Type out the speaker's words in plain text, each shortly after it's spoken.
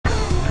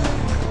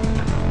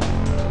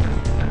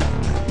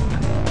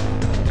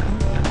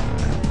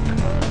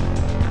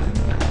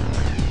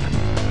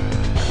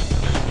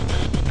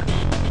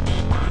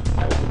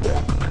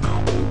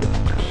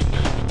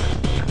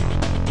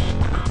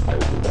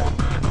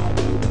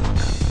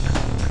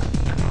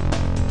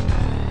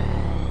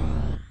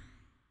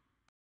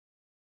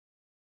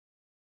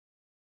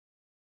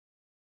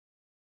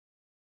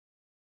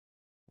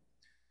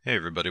Hey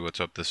everybody,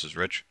 what's up? This is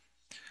Rich.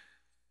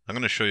 I'm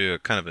going to show you a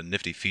kind of a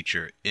nifty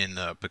feature in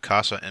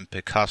Picasa and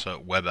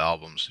Picasa web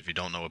albums. If you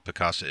don't know what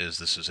Picasa is,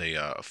 this is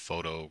a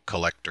photo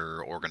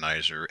collector,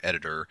 organizer,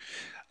 editor,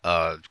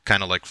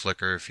 kind of like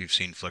Flickr. If you've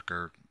seen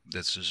Flickr,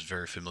 this is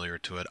very familiar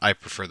to it. I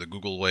prefer the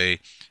Google way,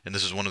 and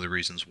this is one of the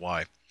reasons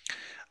why.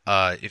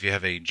 If you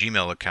have a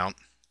Gmail account,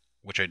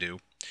 which I do,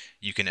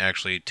 you can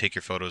actually take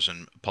your photos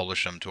and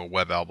publish them to a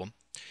web album.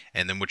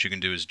 And then what you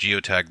can do is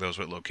geotag those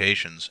with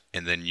locations,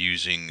 and then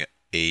using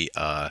a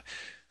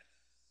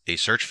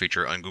search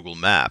feature on Google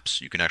Maps,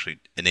 you can actually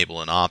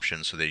enable an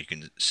option so that you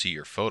can see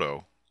your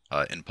photo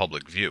in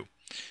public view.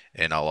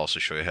 And I'll also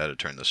show you how to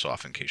turn this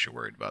off in case you're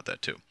worried about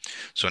that too.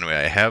 So anyway,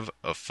 I have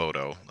a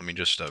photo. Let me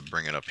just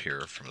bring it up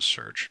here from a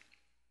search.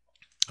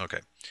 Okay,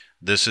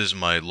 this is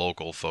my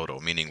local photo,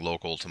 meaning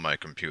local to my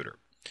computer.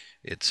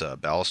 It's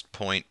Ballast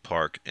Point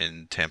Park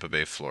in Tampa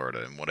Bay,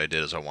 Florida. And what I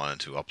did is I wanted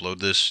to upload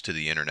this to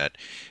the internet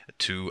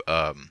to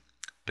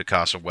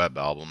Picasa web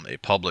album, a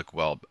public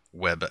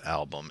web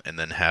album, and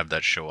then have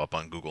that show up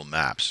on Google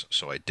Maps.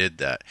 So I did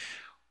that.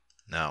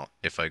 Now,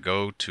 if I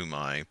go to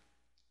my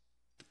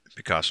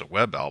Picasa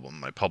web album,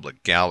 my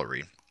public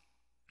gallery,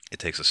 it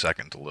takes a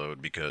second to load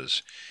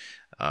because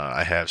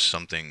I have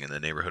something in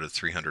the neighborhood of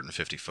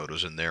 350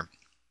 photos in there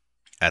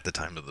at the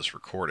time of this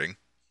recording.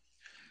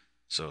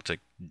 So it'll take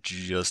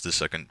just a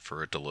second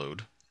for it to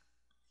load.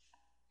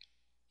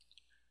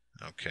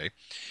 Okay.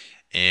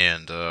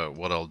 And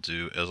what I'll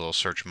do is I'll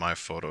search my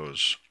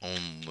photos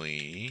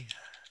only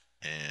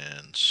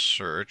and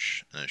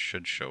search, and it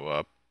should show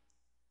up.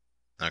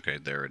 Okay,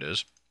 there it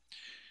is.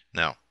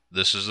 Now,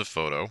 this is the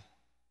photo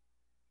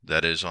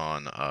that is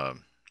on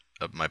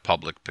of my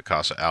public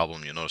Picasa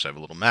album. You'll notice I have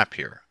a little map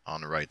here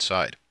on the right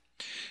side.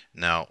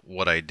 Now,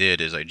 what I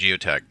did is I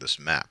geotagged this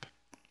map,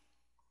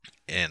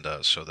 and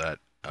so that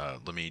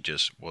let me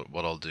just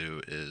what I'll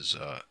do is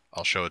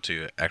I'll show it to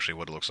you actually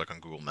what it looks like on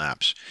Google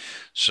Maps.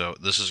 So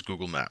this is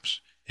Google Maps.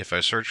 If I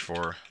search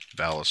for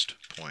Ballast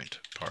Point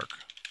Park,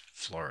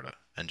 Florida,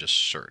 and just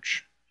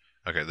search,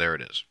 okay, there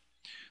it is.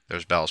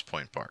 There's Ballast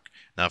Point Park.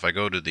 Now, if I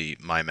go to the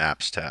My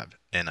Maps tab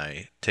and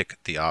I tick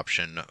the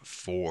option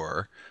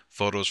for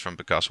photos from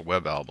Picasa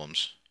web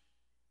albums,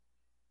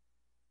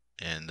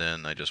 and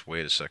then I just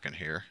wait a second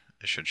here,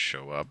 it should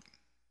show up.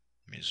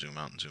 Let me zoom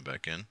out and zoom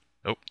back in.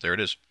 Oh, there it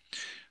is.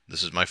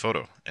 This is my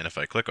photo. And if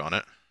I click on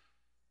it,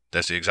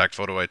 that's the exact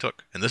photo I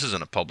took. And this is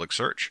in a public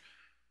search,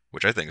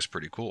 which I think is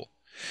pretty cool.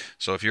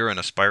 So if you're an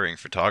aspiring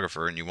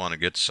photographer and you want to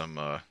get some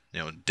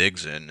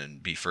digs in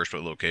and be first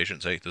with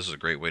locations, hey, this is a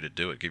great way to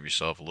do it. Give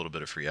yourself a little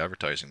bit of free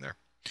advertising there.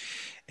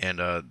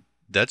 And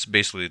that's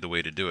basically the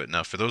way to do it.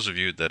 Now, for those of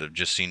you that have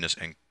just seen this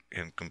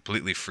and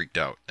completely freaked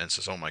out and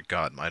says, "Oh my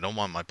God, I don't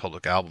want my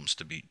public albums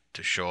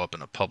to show up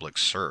in a public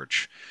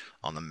search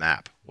on the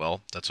map."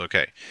 Well, that's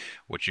okay.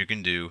 What you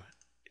can do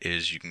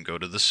is you can go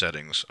to the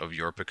settings of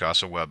your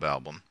Picasa web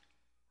album,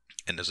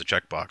 and there's a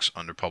checkbox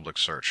under public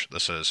search that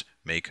says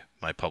make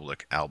my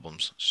public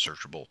albums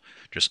searchable.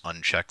 Just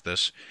uncheck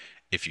this.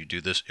 If you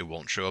do this, it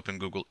won't show up in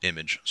Google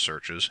image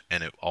searches,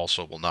 and it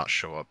also will not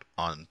show up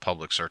on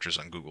public searches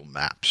on Google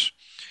Maps.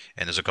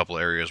 And there's a couple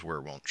areas where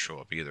it won't show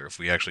up either. If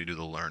we actually do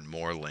the Learn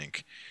More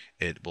link,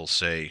 it will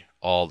say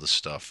all the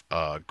stuff.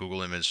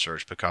 Google Image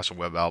Search, Picasa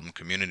Web Album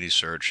Community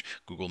Search,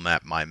 Google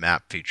Map My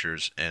Map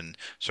features, and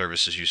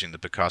services using the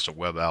Picasa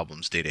Web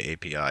Albums Data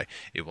API.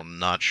 It will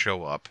not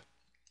show up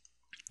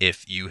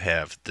if you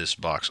have this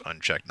box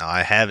unchecked. Now,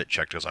 I have it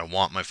checked because I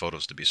want my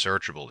photos to be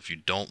searchable. If you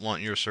don't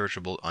want your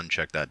searchable,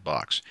 uncheck that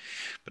box.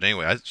 But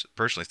anyway, I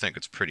personally think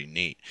it's pretty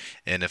neat.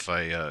 And if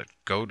I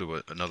go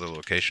to another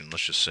location,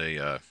 let's just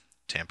say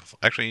Tampa.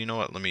 Actually, you know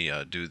what? Let me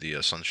do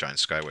the Sunshine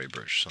Skyway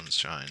Bridge.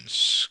 Sunshine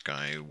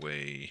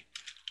Skyway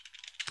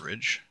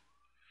Bridge.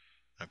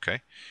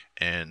 Okay.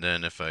 And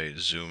then if I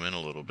zoom in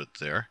a little bit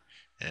there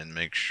and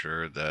make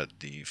sure that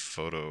the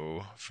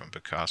photo from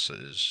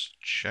Picasa is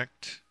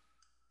checked.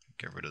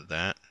 Get rid of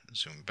that.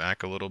 Zoom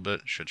back a little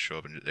bit. Should show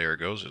up. There it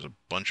goes. There's a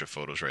bunch of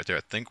photos right there.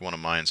 I think one of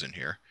mine's in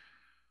here.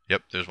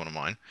 Yep, there's one of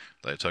mine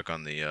that I took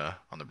on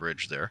the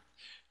bridge there.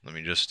 Let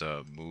me just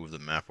move the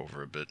map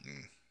over a bit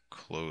and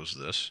close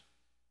this.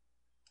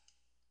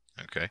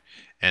 Okay,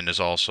 and there's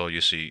also,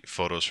 you see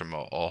photos from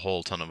a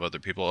whole ton of other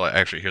people.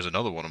 Actually, here's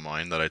another one of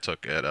mine that I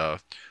took at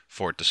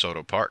Fort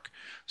DeSoto Park.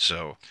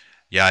 So,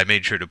 yeah, I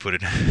made sure to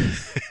put in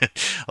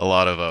a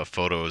lot of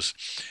photos,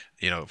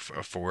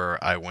 for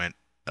where I went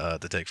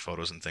to take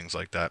photos and things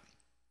like that.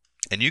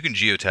 And you can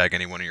geotag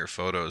any one of your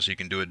photos. You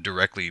can do it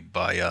directly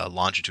by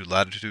longitude,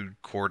 latitude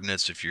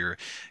coordinates if you're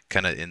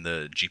kind of in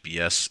the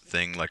GPS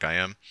thing like I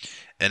am.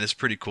 And it's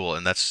pretty cool.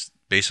 And that's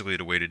basically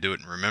the way to do it.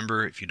 And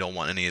remember, if you don't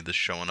want any of this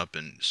showing up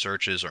in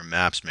searches or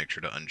maps, make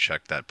sure to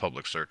uncheck that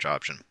public search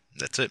option.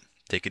 That's it.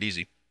 Take it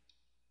easy.